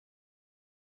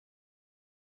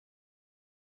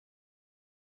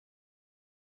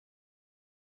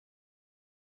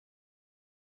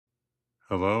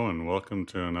Hello and welcome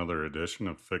to another edition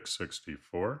of Fix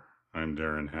 64. I'm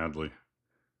Darren Hadley,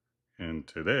 and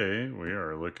today we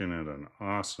are looking at an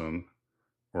awesome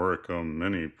Orico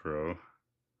MiniPro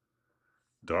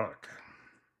dock.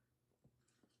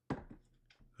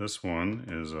 This one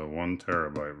is a 1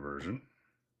 terabyte version,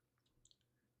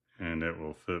 and it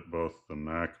will fit both the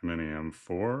Mac Mini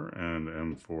M4 and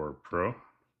M4 Pro.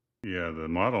 Yeah, the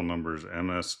model number is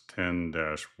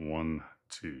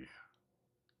MS10-1T.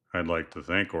 I'd like to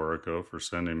thank Orico for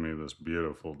sending me this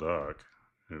beautiful dock.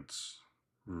 It's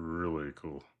really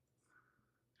cool.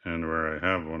 And where I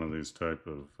have one of these type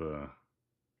of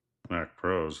Mac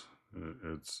Pros,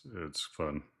 it's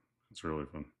fun. It's really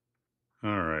fun.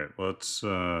 All right, let's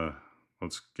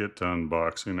get to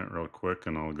unboxing it real quick,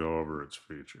 and I'll go over its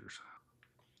features.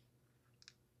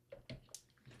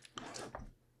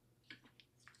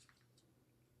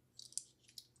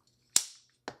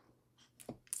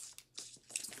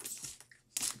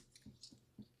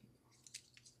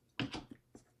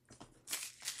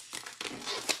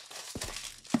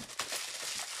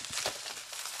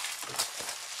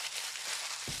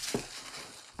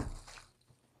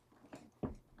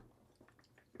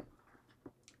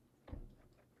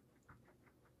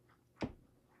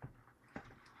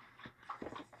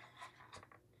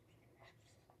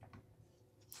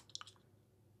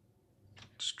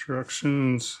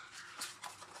 Instructions.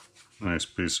 Nice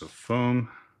piece of foam.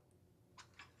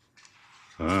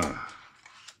 The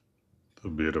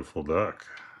beautiful dock.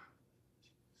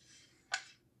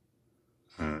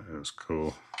 That is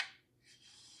cool.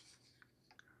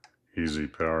 Easy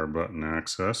power button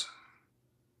access.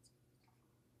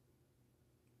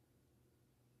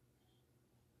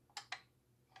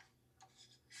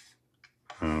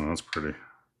 Oh, that's pretty.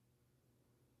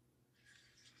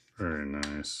 Very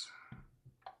nice.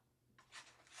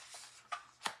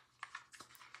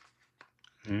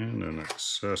 And an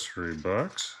accessory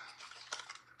box.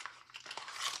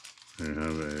 We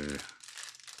have a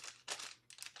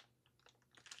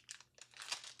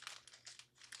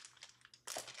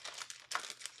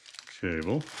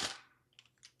cable.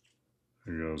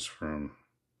 It goes from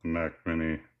the Mac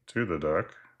Mini to the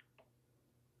dock.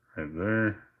 Right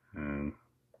there, and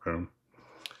boom.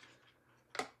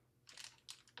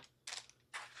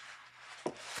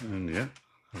 And yeah,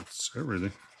 that's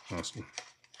everything. Awesome.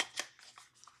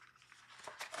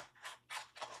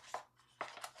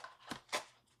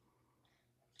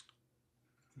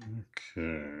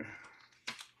 Okay.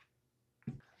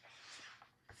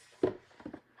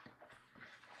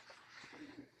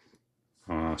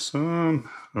 Awesome.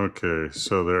 Okay,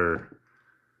 so there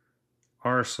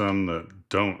are some that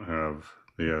don't have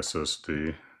the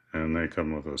SSD, and they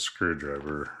come with a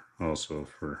screwdriver also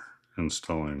for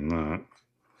installing that.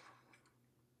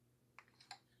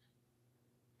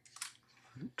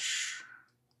 Which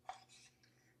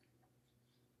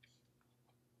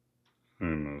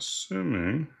I'm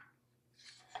assuming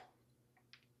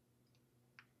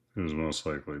is most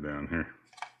likely down here.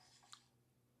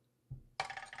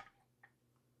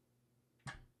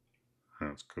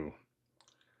 That's cool.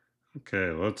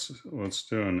 Okay, let's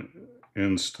do an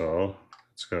install.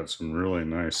 It's got some really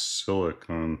nice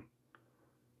silicone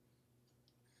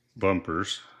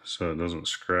bumpers so it doesn't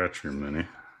scratch your Mini,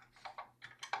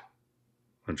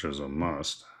 which is a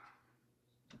must.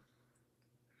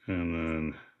 And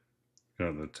then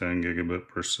got the 10 gigabit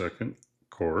per second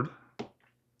cord.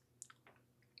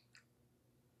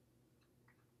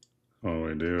 All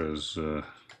we do is oh,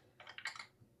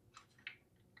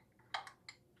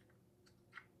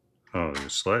 you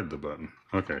slide the button.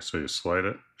 Okay, so you slide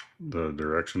it the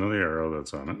direction of the arrow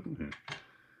that's on it. Yeah.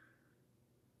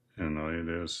 And all you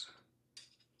do is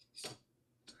take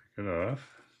it off.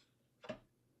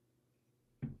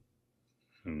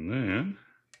 And then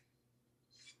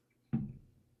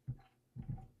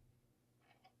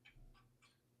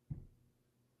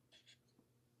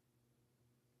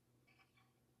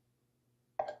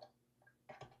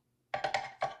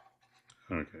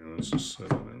okay, let's just set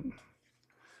it in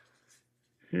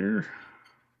here.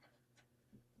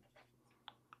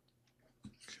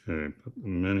 Okay, put the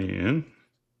Mini in.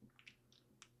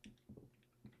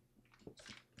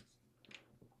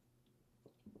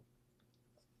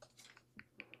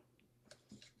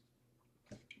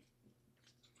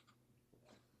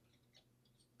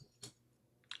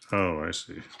 Oh, I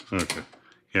see. Okay.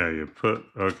 Yeah, you put,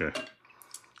 okay.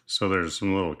 So there's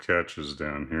some little catches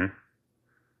down here.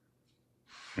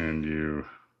 And you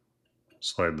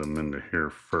slide them into here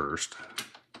first.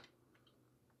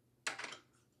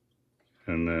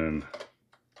 And then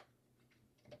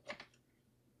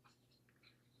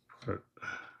put,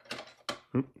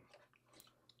 oop.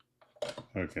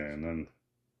 Okay, and then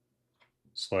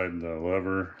slide the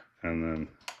lever and then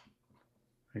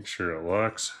make sure it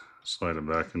locks. Slide it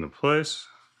back into place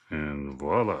and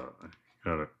voila,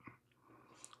 got it.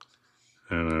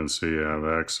 And then so you have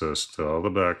access to all the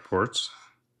back ports.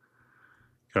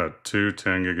 Got two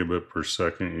 10 gigabit per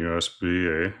second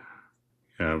USB-A.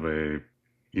 You have a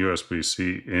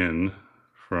USB-C in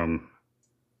from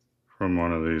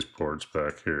one of these ports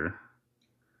back here.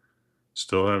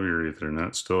 Still have your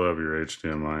Ethernet, still have your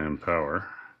HDMI and power.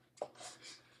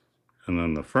 And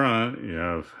then the front, you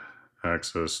have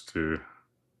access to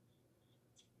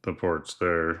the ports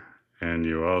there, and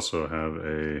you also have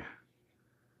a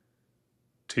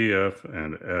TF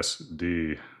and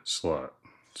SD slot.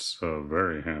 So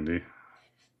very handy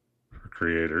for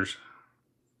creators.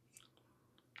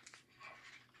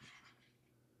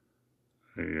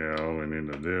 Yeah, all we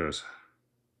need to do is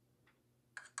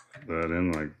put that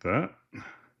in like that.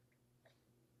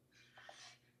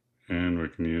 And we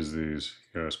can use these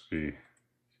USB-A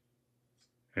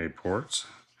ports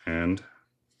and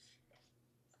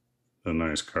the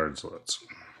nice card slots.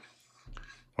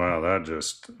 Wow, that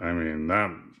just, I mean,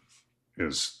 that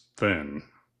is thin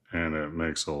and it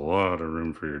makes a lot of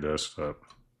room for your desktop.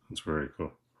 That's very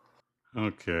cool.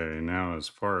 Okay, now as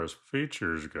far as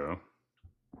features go,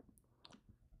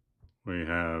 we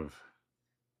have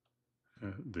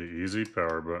the easy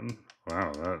power button.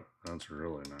 Wow, that's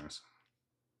really nice.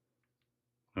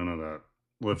 None of that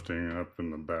lifting up in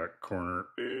the back corner.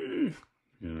 You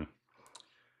know.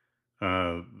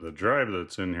 The drive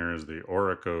that's in here is the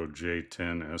Orico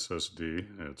J10 SSD.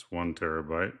 It's 1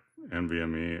 terabyte,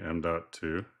 NVMe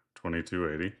M.2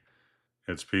 2280.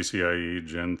 It's PCIe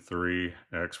Gen 3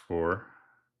 X4.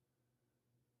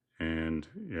 And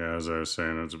yeah, as I was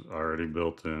saying, it's already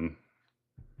built in.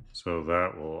 So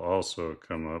that will also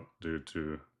come up due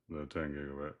to the 10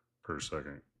 gigabit per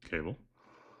second cable.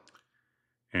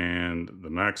 And the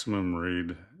maximum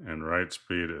read and write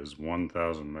speed is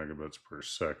 1000 megabits per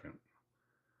second.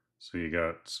 So you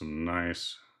got some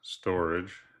nice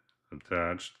storage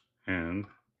attached and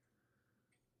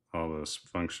all this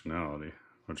functionality,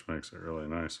 which makes it really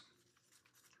nice.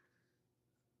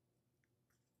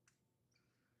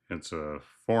 It's a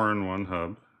 4-in-1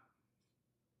 hub,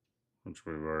 which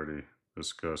we've already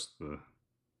discussed the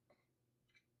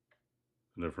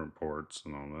different ports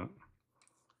and all that.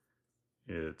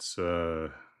 It's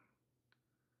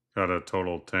got a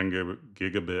total 10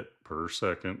 gigabit per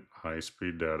second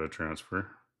high-speed data transfer.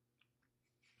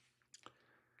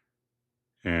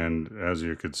 And as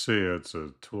you could see, it's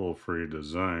a tool-free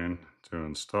design to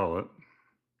install it.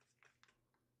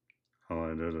 All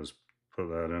I did is put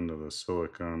that into the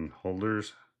silicone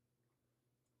holders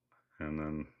and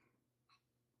then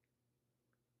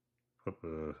put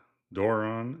the door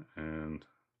on and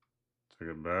took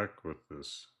it back with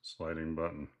this sliding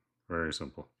button. Very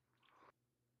simple.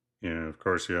 Yeah, of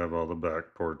course you have all the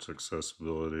back ports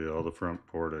accessibility, all the front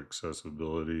port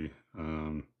accessibility.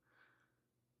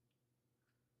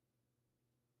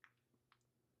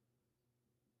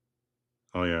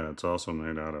 Oh yeah, it's also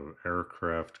made out of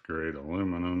aircraft grade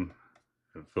aluminum.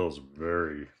 It feels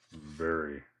very,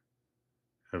 very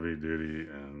heavy duty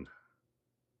and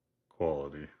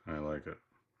quality. I like it.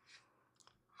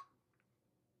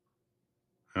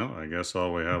 Well, I guess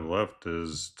all we have left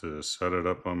is to set it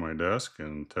up on my desk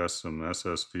and test some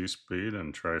SSD speed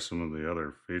and try some of the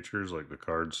other features like the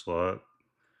card slot.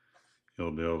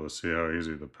 You'll be able to see how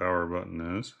easy the power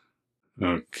button is.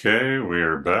 Okay, we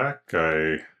are back.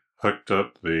 I hooked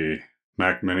up the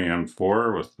Mac Mini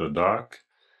M4 with the dock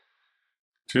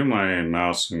to my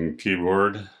mouse and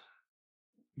keyboard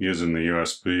using the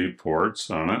USB ports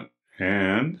on it,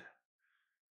 and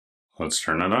let's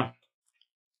turn it on.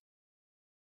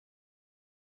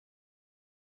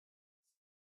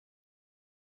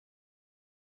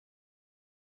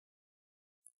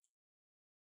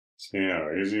 See how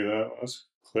easy that was?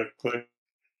 Click, click.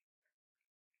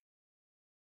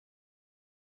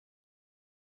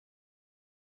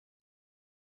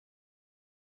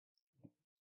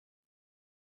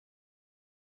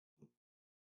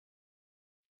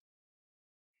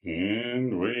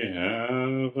 And we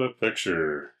have a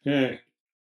picture. Yay.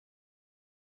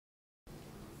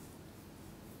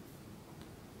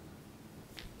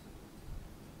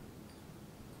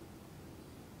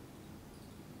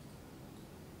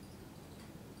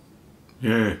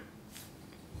 Yay.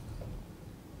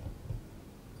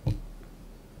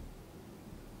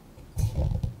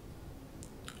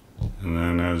 And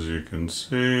then as you can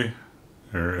see,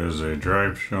 there is a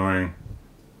drive showing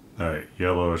that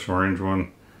yellowish orange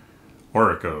one,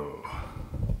 Orico.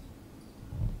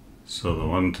 So the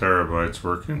 1 terabyte's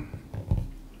working.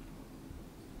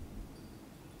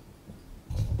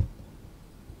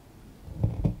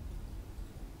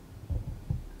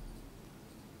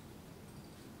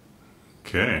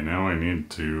 Okay, now I need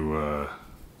to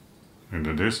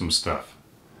do some stuff.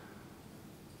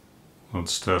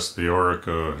 Let's test the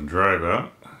Orico drive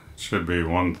out. It should be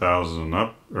 1000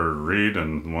 up or read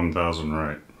and 1000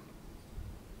 write.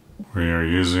 We are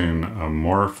using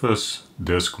amorphous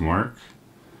disc mark,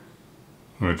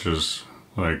 which is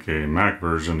like a Mac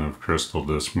version of Crystal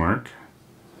Disc Mark.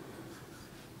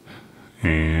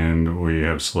 And we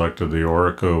have selected the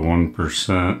Orico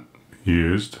 1%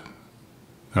 used.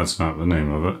 That's not the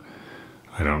name of it.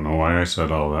 I don't know why I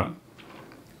said all that.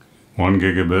 1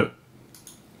 gigabit.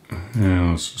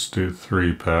 And let's just do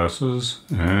 3 passes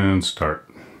and start.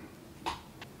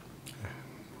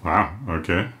 Wow,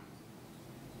 okay.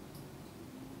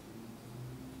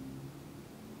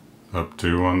 Up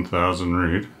to 1000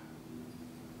 read.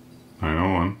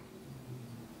 901.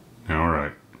 Now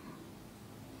write.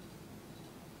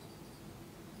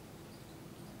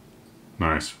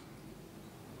 Nice.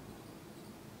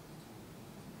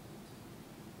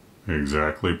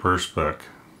 Exactly per spec.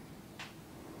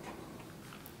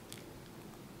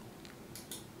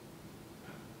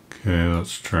 Okay,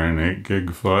 let's try an 8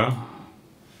 gig file.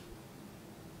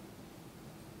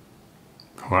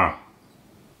 Wow.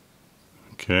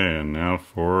 Okay, and now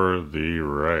for the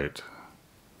write.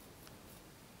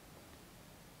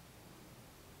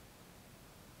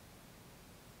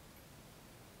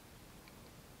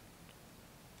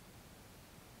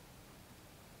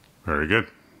 Very good.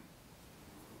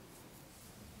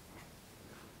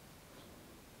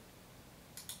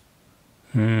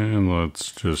 And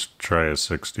let's just try a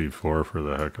 64 for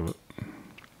the heck of it.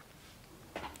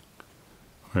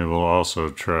 We will also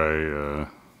try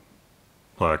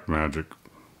Black Magic.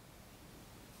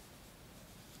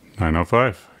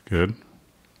 905, good.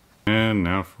 And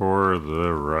now for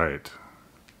the write.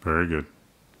 Very good.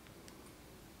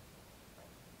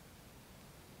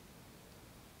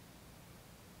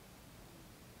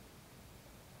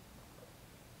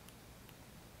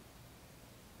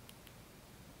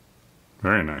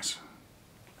 Very nice.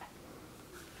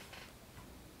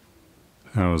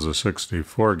 That was a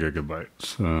 64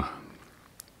 gigabytes. All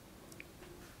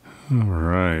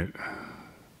right.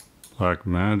 Black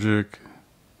Magic.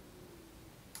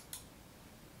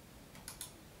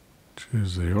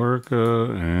 Choose the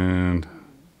Orica and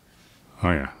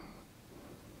oh yeah.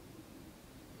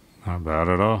 Not bad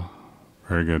at all.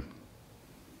 Very good.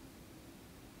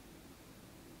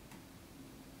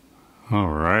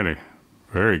 Alrighty.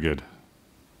 Very good.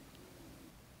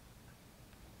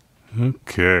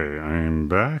 Okay, I'm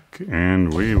back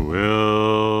and we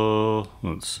will,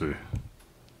 let's see,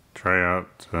 try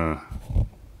out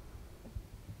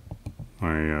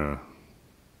my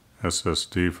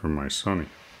SSD for my Sony.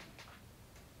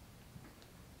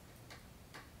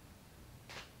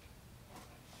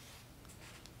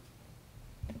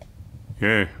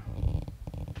 Yay.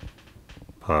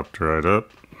 Popped right up.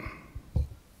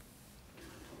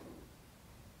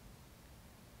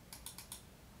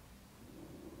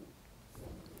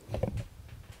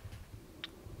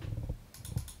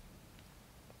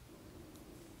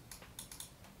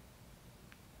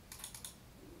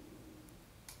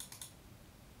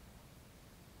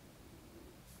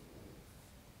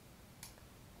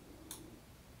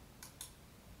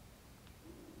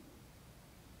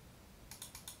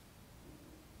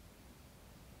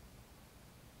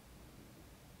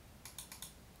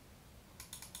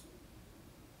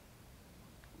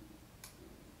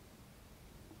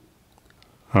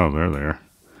 Oh, there they are.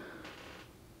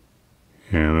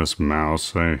 Yeah, this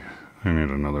mouse, I need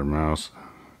another mouse.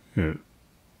 It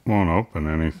won't open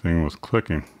anything with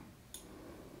clicking.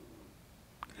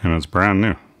 And it's brand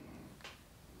new.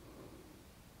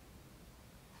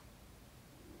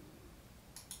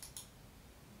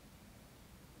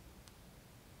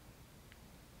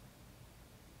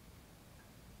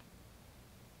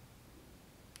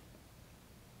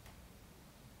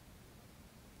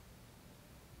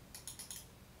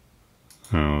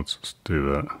 Oh, let's just do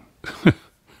that.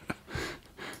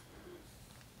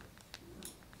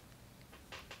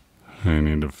 I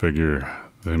need to figure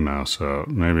the mouse out.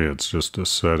 Maybe it's just a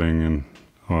setting in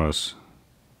OS,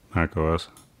 Mac OS.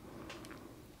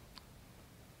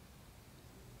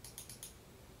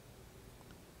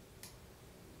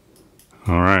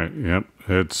 All right, yep,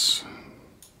 it's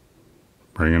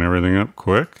bringing everything up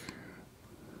quick.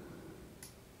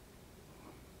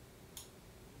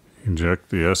 Eject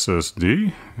the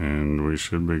SSD and we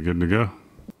should be good to go.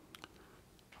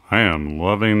 I am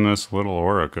loving this little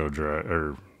Orico drive,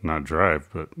 or not drive,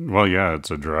 but well, yeah,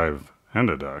 it's a drive and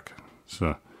a dock.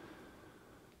 So,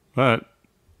 but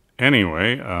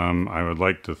anyway, I would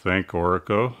like to thank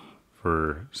Orico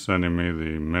for sending me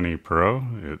the Mini Pro.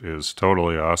 It is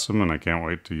totally awesome, and I can't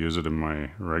wait to use it in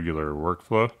my regular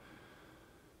workflow.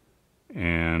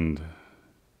 And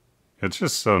it's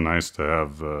just so nice to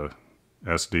have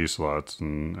SD slots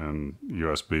and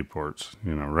USB ports,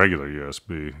 you know, regular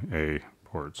USB-A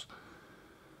ports.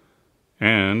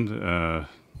 And, I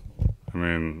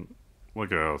mean,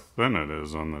 look at how thin it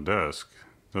is on the desk.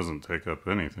 It doesn't take up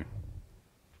anything.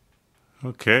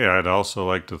 Okay, I'd also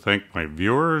like to thank my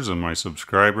viewers and my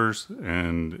subscribers.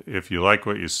 And if you like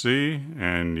what you see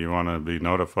and you want to be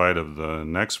notified of the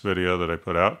next video that I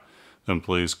put out, then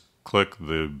please click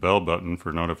the bell button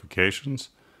for notifications.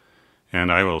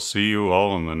 And I will see you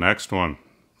all in the next one.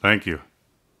 Thank you.